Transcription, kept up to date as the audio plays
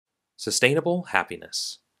Sustainable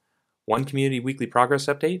Happiness. One Community Weekly Progress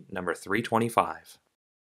Update, number 325.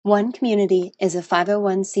 One Community is a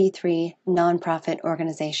 501c3 nonprofit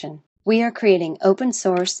organization. We are creating open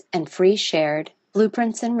source and free shared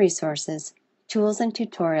blueprints and resources, tools and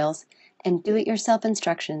tutorials, and do-it-yourself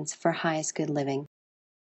instructions for highest good living.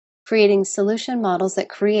 Creating solution models that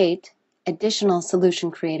create additional solution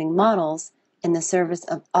creating models in the service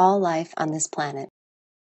of all life on this planet.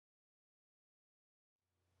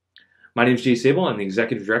 My name is Jay Sable. I'm the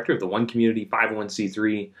Executive Director of the One Community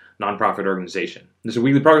 501c3 nonprofit organization. This is a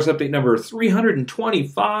Weekly Progress Update number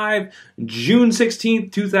 325, June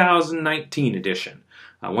 16th, 2019 edition.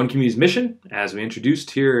 One Community's mission, as we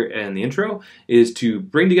introduced here in the intro, is to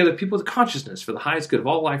bring together people with consciousness for the highest good of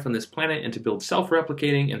all life on this planet and to build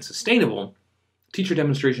self-replicating and sustainable teacher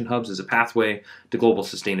demonstration hubs as a pathway to global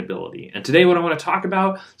sustainability. And today what I want to talk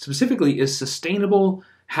about specifically is sustainable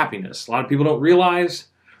happiness. A lot of people don't realize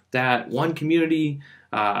that One Community,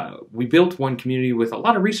 we built One Community with a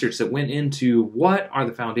lot of research that went into what are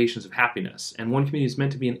the foundations of happiness. And One Community is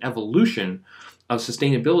meant to be an evolution of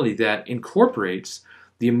sustainability that incorporates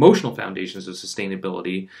the emotional foundations of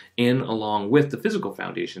sustainability in along with the physical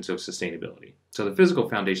foundations of sustainability. So the physical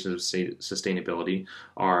foundations of sustainability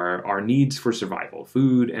are our needs for survival,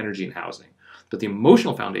 food, energy, and housing. But the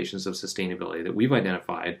emotional foundations of sustainability that we've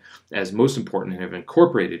identified as most important and have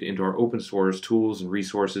incorporated into our open source tools and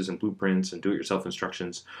resources and blueprints and do-it-yourself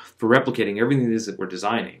instructions for replicating everything it is that we're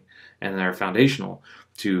designing and that are foundational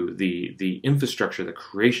to the infrastructure, the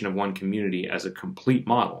creation of One Community as a complete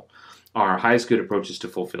model. Our highest good approaches to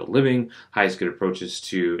fulfilled living, highest good approaches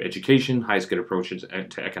to education, highest good approaches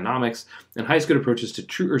to economics, and highest good approaches to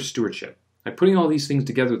true earth stewardship. By putting all these things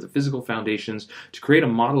together with the physical foundations to create a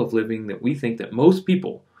model of living that we think that most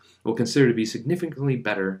people will consider to be significantly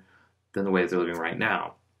better than the way they're living right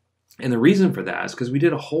now. And the reason for that is because we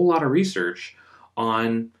did a whole lot of research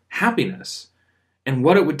on happiness and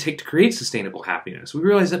what it would take to create sustainable happiness. We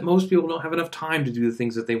realized that most people don't have enough time to do the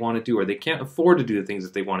things that they want to do, or they can't afford to do the things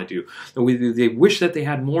that they want to do. They wish that they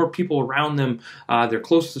had more people around them, their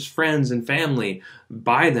closest friends and family,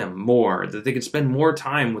 by them more, that they could spend more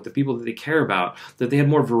time with the people that they care about, that they had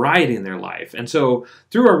more variety in their life. And so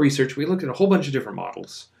through our research, we looked at a whole bunch of different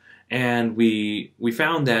models. And we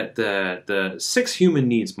found that the 6 human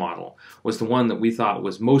needs model was the one that we thought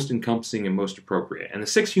was most encompassing and most appropriate. And the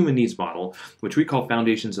 6 human needs model, which we call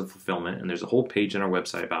Foundations of Fulfillment, and there's a whole page on our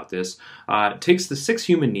website about this, takes the 6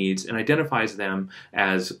 human needs and identifies them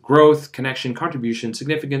as growth, connection, contribution,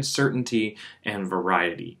 significance, certainty, and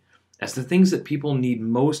variety as the things that people need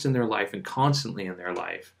most in their life and constantly in their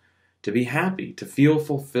life to be happy, to feel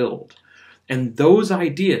fulfilled. And those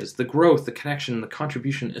ideas, the growth, the connection, the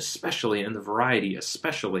contribution especially, and the variety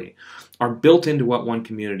especially, are built into what One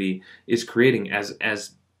Community is creating as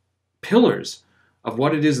pillars of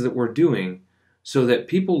what it is that we're doing so that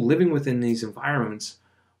people living within these environments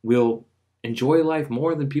will enjoy life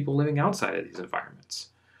more than people living outside of these environments.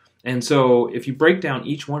 And so if you break down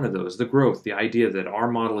each one of those, the growth, the idea that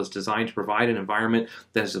our model is designed to provide an environment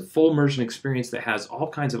that is a full immersion experience that has all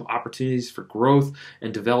kinds of opportunities for growth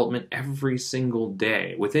and development every single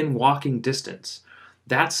day within walking distance.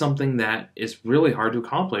 That's something that is really hard to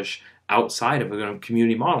accomplish outside of a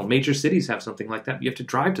community model. Major cities have something like that. You have to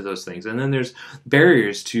drive to those things. And then there's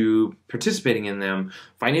barriers to participating in them,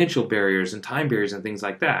 financial barriers and time barriers and things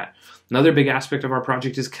like that. Another big aspect of our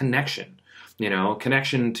project is connection.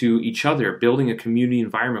 Connection to each other, building a community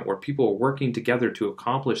environment where people are working together to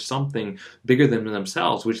accomplish something bigger than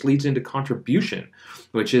themselves, which leads into contribution,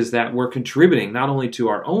 which is that we're contributing not only to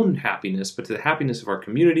our own happiness, but to the happiness of our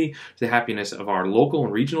community, to the happiness of our local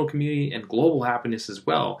and regional community, and global happiness as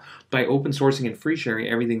well, by open sourcing and free sharing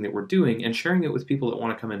everything that we're doing and sharing it with people that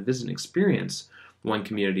want to come and visit and experience One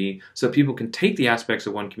Community so that people can take the aspects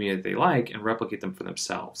of One Community that they like and replicate them for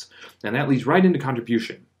themselves. And that leads right into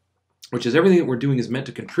contribution, which is everything that we're doing is meant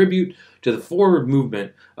to contribute to the forward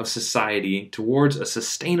movement of society towards a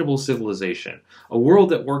sustainable civilization, a world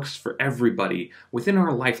that works for everybody within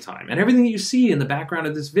our lifetime. And everything that you see in the background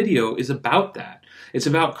of this video is about that. It's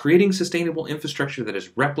about creating sustainable infrastructure that is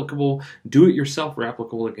replicable, do-it-yourself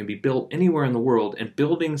replicable, that can be built anywhere in the world, and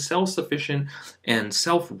building self-sufficient and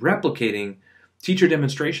self-replicating teacher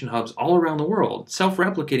demonstration hubs all around the world.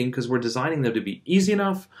 Self-replicating because we're designing them to be easy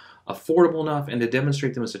enough, affordable enough, and to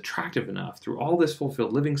demonstrate them as attractive enough through all this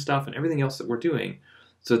fulfilled living stuff and everything else that we're doing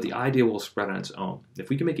so that the idea will spread on its own. If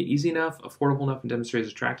we can make it easy enough, affordable enough, and demonstrate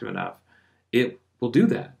as attractive enough, it will do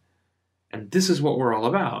that. And this is what we're all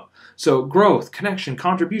about. So growth, connection,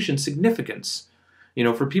 contribution, significance.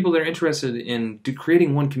 For people that are interested in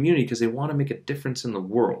creating One Community because they want to make a difference in the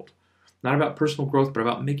world. not about personal growth, but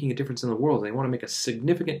about making a difference in the world. They want to make a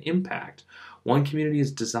significant impact. One community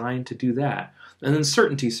is designed to do that. And then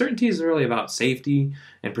certainty. Certainty is really about safety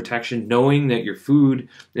and protection, knowing that your food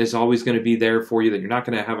is always going to be there for you, that you're not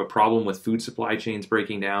going to have a problem with food supply chains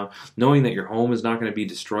breaking down, knowing that your home is not going to be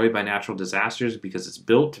destroyed by natural disasters because it's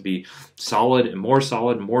built to be solid, more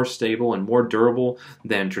stable, and more durable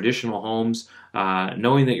than traditional homes.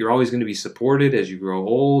 Knowing that you're always going to be supported as you grow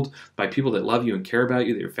old by people that love you and care about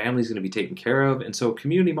you, that your family's going to be taken care of. And so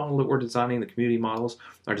community model that we're designing, the community models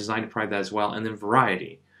are designed to provide that as well. And then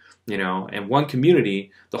variety. And one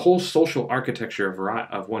community, the whole social architecture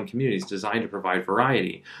of one community is designed to provide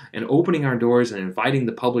variety. And opening our doors and inviting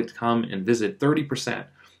the public to come and visit 30%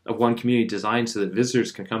 of one community designed so that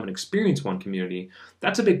visitors can come and experience one community,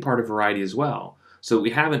 that's a big part of variety as well. So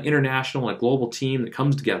we have an international and a global team that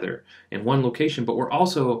comes together in one location, but we're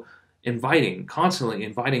also constantly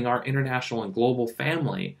inviting our international and global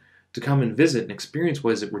family to come and visit and experience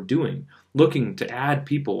what it is that we're doing, looking to add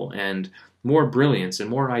people and more brilliance and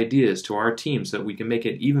more ideas to our team so that we can make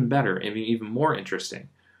it even better and even more interesting.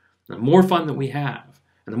 The more fun that we have,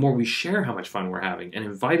 and the more we share how much fun we're having and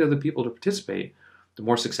invite other people to participate, the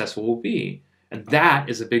more successful we'll be. And that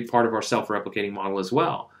is a big part of our self-replicating model as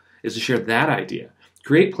well, is to share that idea.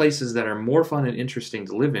 Create places that are more fun and interesting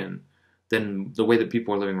to live in than the way that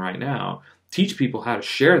people are living right now. Teach people how to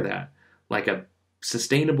share that, like a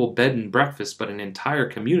sustainable bed and breakfast, but an entire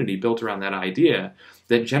community built around that idea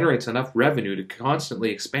that generates enough revenue to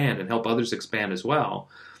constantly expand and help others expand as well.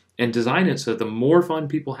 And design it so that the more fun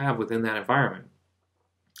people have within that environment,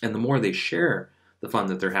 and the more they share the fun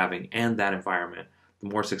that they're having and that environment, the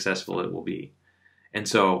more successful it will be. And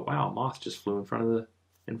so, wow, a moth just flew in front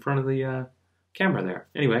of the camera there.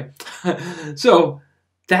 Anyway, so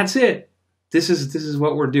that's it. This is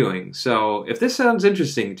what we're doing. So if this sounds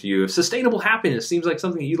interesting to you, if sustainable happiness seems like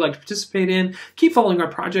something you'd like to participate in, keep following our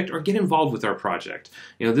project or get involved with our project.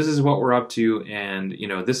 This is what we're up to, and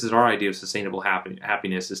this is our idea of sustainable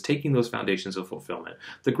happiness, is taking those foundations of fulfillment,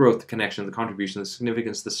 the growth, the connection, the contribution, the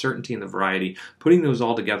significance, the certainty, and the variety, putting those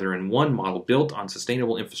all together in one model built on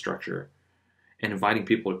sustainable infrastructure, and inviting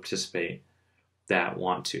people to participate that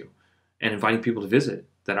want to, and inviting people to visit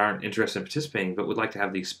that aren't interested in participating but would like to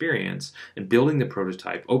have the experience, and building the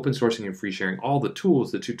prototype, open sourcing and free sharing all the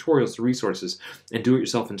tools, the tutorials, the resources, and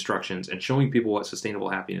do-it-yourself instructions, and showing people what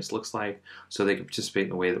sustainable happiness looks like so they can participate in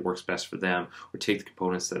the way that works best for them, or take the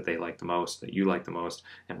components that they like the most, that you like the most,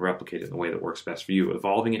 and replicate it in the way that works best for you,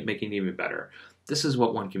 evolving it, making it even better. This is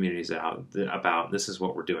what One Community is about. This is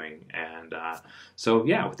what we're doing. And so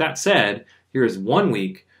yeah, with that said, here is 1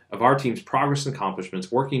 week of our team's progress and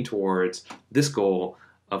accomplishments working towards this goal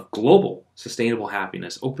of global sustainable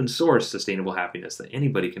happiness, open source sustainable happiness that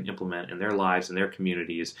anybody can implement in their lives, in their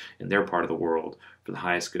communities, in their part of the world for the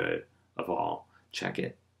highest good of all. Check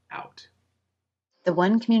it out. The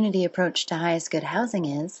One Community approach to highest good housing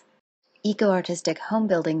is eco-artistic home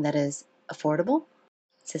building that is affordable,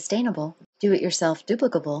 sustainable, do-it-yourself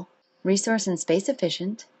duplicable, resource and space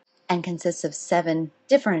efficient, and consists of 7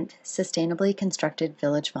 different sustainably constructed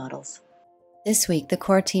village models. This week, the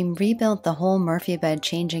core team rebuilt the whole Murphy bed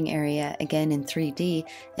changing area again in 3D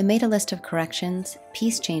and made a list of corrections,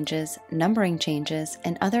 piece changes, numbering changes,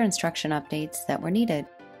 and other instruction updates that were needed.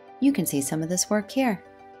 You can see some of this work here.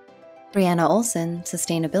 Brianna Olson,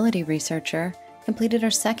 sustainability researcher, completed her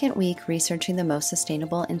 2nd week researching the most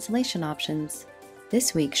sustainable insulation options.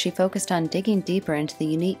 This week, she focused on digging deeper into the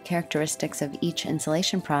unique characteristics of each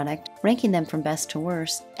insulation product, ranking them from best to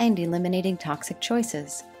worst, and eliminating toxic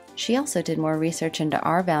choices. She also did more research into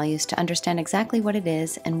our values to understand exactly what it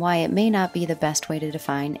is and why it may not be the best way to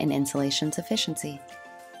define an insulation's efficiency.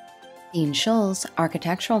 Dean Schulz,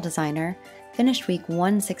 architectural designer, finished week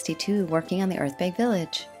 162 working on the Earth Bay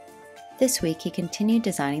Village. This week, he continued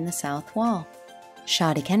designing the south wall.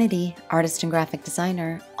 Shadi Kennedy, artist and graphic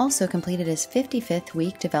designer, also completed his 55th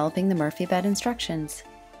week developing the Murphy bed instructions.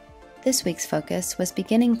 This week's focus was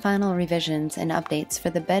beginning final revisions and updates for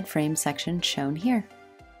the bed frame section shown here.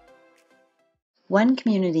 One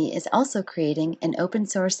Community is also creating an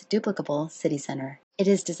open-source duplicable city center. It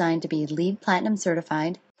is designed to be LEED Platinum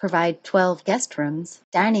certified, provide 12 guest rooms,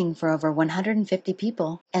 dining for over 150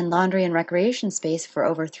 people, and laundry and recreation space for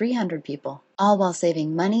over 300 people, all while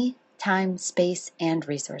saving money, time, space, and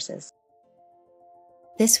resources.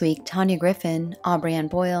 This week, Tanya Griffin, Aubrey-Ann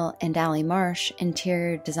Boyle, and Allie Marsh,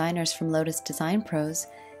 interior designers from Lotus Design Pros,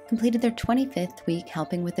 completed their 25th week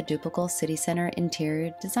helping with the Duplicable City Center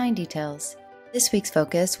interior design details. This week's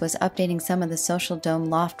focus was updating some of the social dome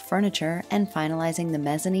loft furniture and finalizing the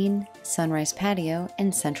mezzanine, sunrise patio,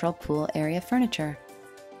 and central pool area furniture.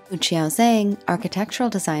 Uchiao Zhang, architectural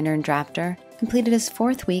designer and drafter, completed his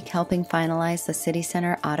 4th week helping finalize the City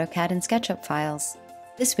Center AutoCAD and SketchUp files.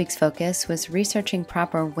 This week's focus was researching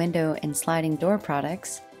proper window and sliding door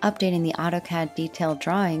products, updating the AutoCAD detailed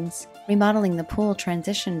drawings, remodeling the pool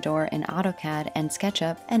transition door in AutoCAD and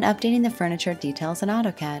SketchUp, and updating the furniture details in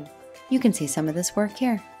AutoCAD. You can see some of this work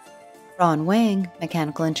here. Ron Wang,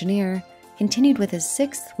 mechanical engineer, continued with his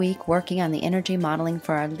 6th week working on the energy modeling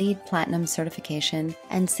for our LEED Platinum certification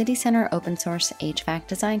and City Center open source HVAC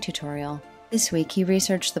design tutorial. This week he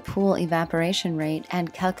researched the pool evaporation rate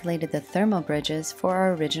and calculated the thermal bridges for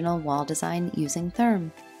our original wall design using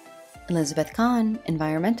Therm. Elizabeth Kahn,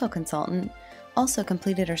 environmental consultant, also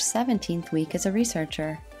completed her 17th week as a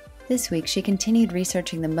researcher. This week she continued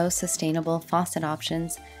researching the most sustainable faucet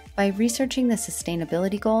options by researching the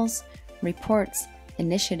sustainability goals, reports,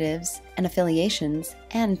 initiatives, and affiliations,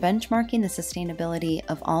 and benchmarking the sustainability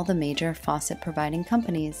of all the major faucet-providing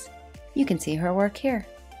companies. You can see her work here.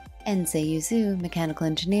 And Zhe Zhu, mechanical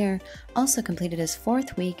engineer, also completed his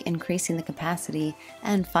 4th week increasing the capacity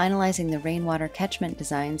and finalizing the rainwater catchment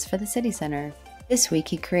designs for the city center. This week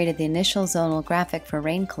he created the initial zonal graphic for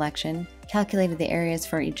rain collection, calculated the areas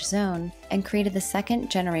for each zone, and created the 2nd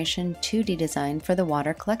generation 2D design for the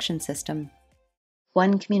water collection system.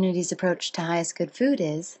 One community's approach to highest good food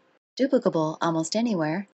is duplicable almost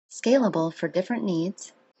anywhere, scalable for different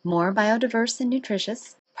needs, more biodiverse and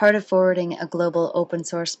nutritious, part of forwarding a global open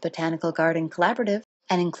source botanical garden collaborative,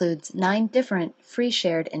 and includes 9 different free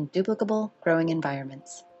shared and duplicable growing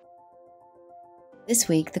environments. This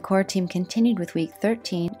week, the core team continued with week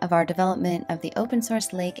 13 of our development of the open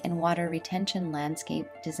source lake and water retention landscape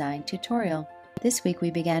design tutorial. This week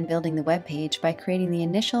we began building the web page by creating the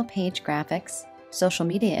initial page graphics, social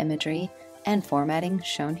media imagery, and formatting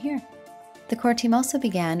shown here. The core team also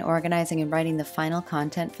began organizing and writing the final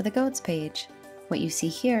content for the goats page. What you see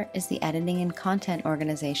here is the editing and content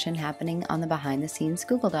organization happening on the behind-the-scenes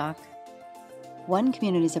Google Doc. One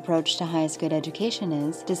community's approach to highest good education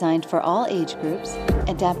is designed for all age groups,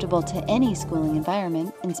 adaptable to any schooling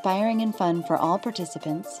environment, inspiring and fun for all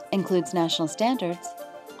participants, includes national standards,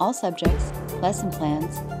 all subjects, lesson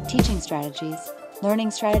plans, teaching strategies,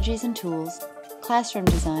 learning strategies and tools, classroom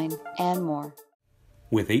design, and more.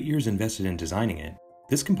 With 8 years invested in designing it,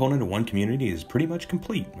 this component of One Community is pretty much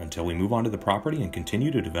complete until we move on to the property and continue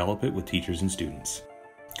to develop it with teachers and students.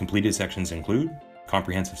 Completed sections include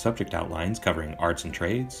comprehensive subject outlines covering arts and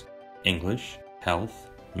trades, English, health,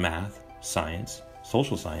 math, science,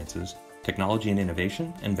 social sciences, technology and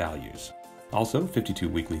innovation, and values. Also, 52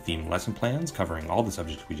 weekly themed lesson plans covering all the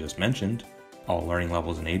subjects we just mentioned, all learning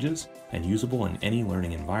levels and ages, and usable in any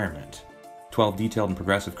learning environment. 12 detailed and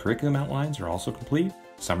progressive curriculum outlines are also complete,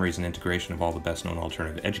 summaries and integration of all the best-known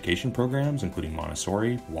alternative education programs, including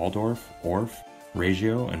Montessori, Waldorf, Orff,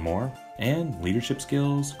 Reggio, and more, and leadership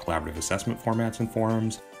skills, collaborative assessment formats and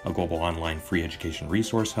forums, a global online free education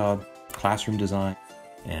resource hub, classroom design,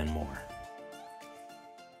 and more.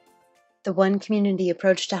 The One Community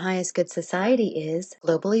approach to highest good society is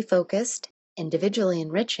globally focused, individually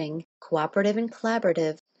enriching, cooperative and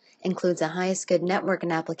collaborative, includes a highest good network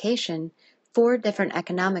and application, 4 different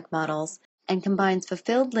economic models, and combines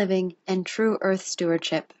fulfilled living and true earth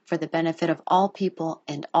stewardship for the benefit of all people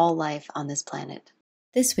and all life on this planet.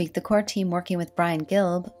 This week, the core team working with Brian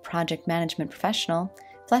Gilb, project management professional,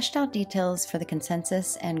 fleshed out details for the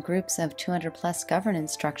consensus and groups of 200 plus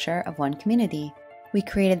governance structure of One Community. We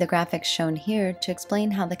created the graphics shown here to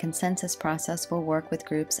explain how the consensus process will work with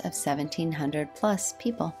groups of 1,700 plus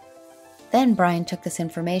people. Then Brian took this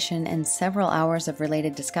information and several hours of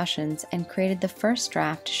related discussions and created the first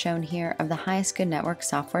draft shown here of the Highest Good Network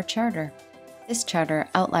software charter. This charter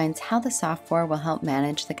outlines how the software will help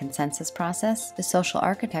manage the consensus process, the social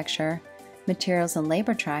architecture, materials and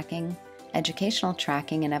labor tracking, educational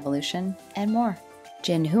tracking and evolution, and more.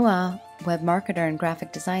 Jin Hua, web marketer and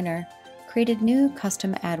graphic designer, created new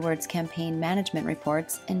custom AdWords campaign management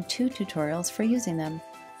reports and 2 tutorials for using them.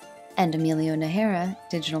 And Emilio Najera,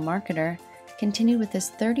 digital marketer, continued with his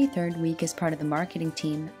 33rd week as part of the marketing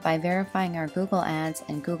team by verifying our Google Ads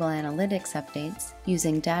and Google Analytics updates,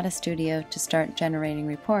 using Data Studio to start generating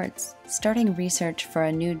reports, starting research for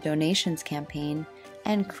a new donations campaign,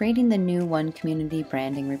 and creating the new One Community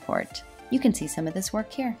branding report. You can see some of this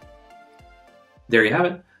work here. There you have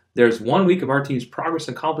it. There's 1 week of our team's progress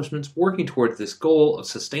and accomplishments working towards this goal of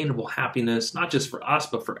sustainable happiness, not just for us,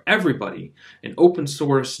 but for everybody. An open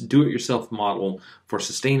source, do-it-yourself model for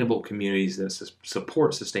sustainable communities that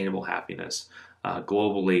support sustainable happiness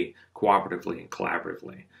globally, cooperatively, and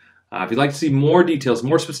collaboratively. If you'd like to see more details,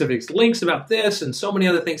 more specifics, links about this and so many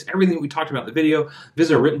other things, everything that we talked about in the video,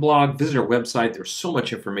 visit our written blog, visit our website. There's so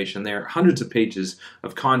much information there, hundreds of pages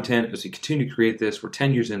of content as we continue to create this. We're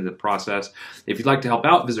 10 years into the process. If you'd like to help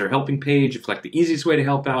out, visit our helping page. If you'd like the easiest way to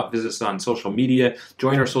help out, visit us on social media,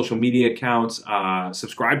 join our social media accounts,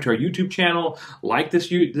 subscribe to our YouTube channel, like this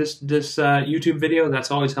YouTube video. That's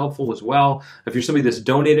always helpful as well. If you're somebody that's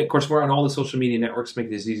donated, of course, we're on all the social media networks to make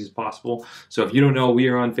it as easy as possible. So if you don't know, we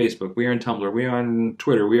are on Facebook, we are on Tumblr, we are on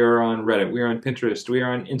Twitter, we are on Reddit, we are on Pinterest, we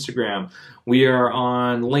are on Instagram, we are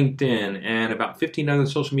on LinkedIn, and about 15 other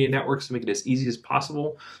social media networks to make it as easy as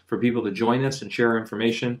possible for people to join us and share our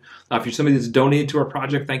information. If you're somebody that's donated to our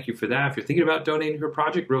project, thank you for that. If you're thinking about donating to our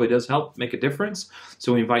project, it really does help make a difference.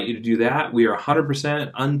 So we invite you to do that. We are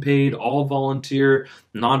 100% unpaid, all volunteer,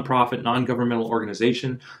 nonprofit, non-governmental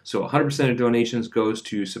organization. So 100% of donations goes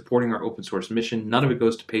to supporting our open source mission. None of it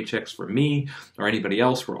goes to paychecks for me or anybody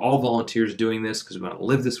else. We're all volunteers doing this because we want to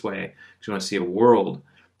live this way, because we want to see a world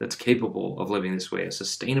that's capable of living this way, a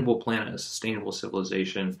sustainable planet, a sustainable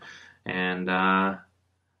civilization. And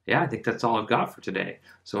yeah, I think that's all I've got for today.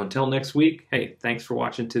 So until next week, hey, thanks for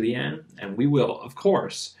watching to the end, and we will, of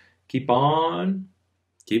course, keep it on.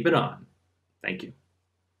 Thank you.